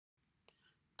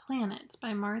Planets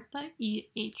by Martha E.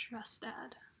 H.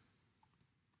 Rustad.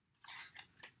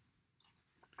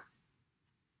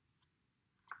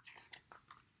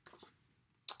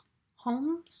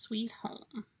 Home, sweet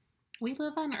home. We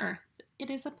live on Earth. It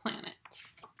is a planet.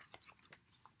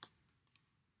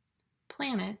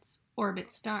 Planets orbit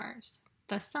stars.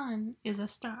 The sun is a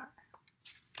star.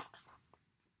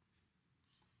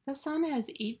 The sun has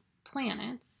 8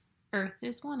 planets. Earth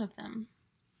is one of them.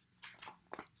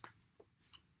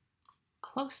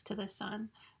 Close to the sun,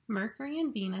 Mercury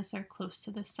and Venus are close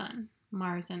to the sun.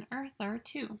 Mars and Earth are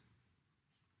too.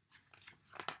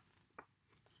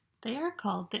 They are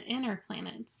called the inner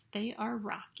planets. They are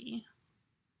rocky.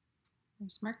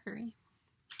 There's Mercury.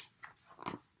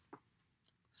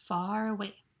 Far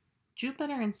away.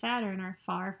 Jupiter and Saturn are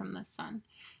far from the sun.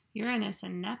 Uranus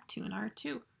and Neptune are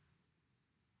too.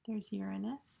 There's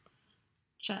Uranus,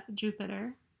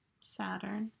 Jupiter,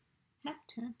 Saturn,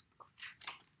 Neptune.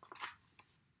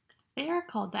 They are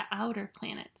called the outer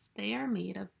planets. They are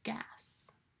made of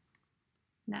gas.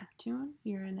 Neptune,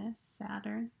 Uranus,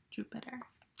 Saturn, Jupiter.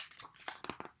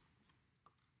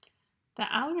 The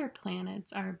outer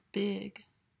planets are big.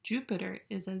 Jupiter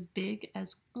is as big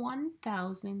as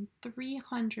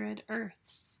 1,300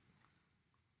 Earths.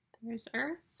 There's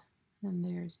Earth, and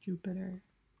there's Jupiter.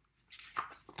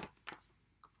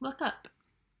 Look up.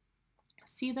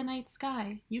 See the night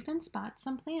sky. You can spot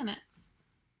some planets.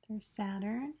 There's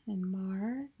Saturn and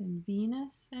Mars and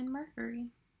Venus and Mercury.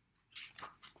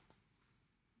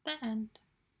 The end.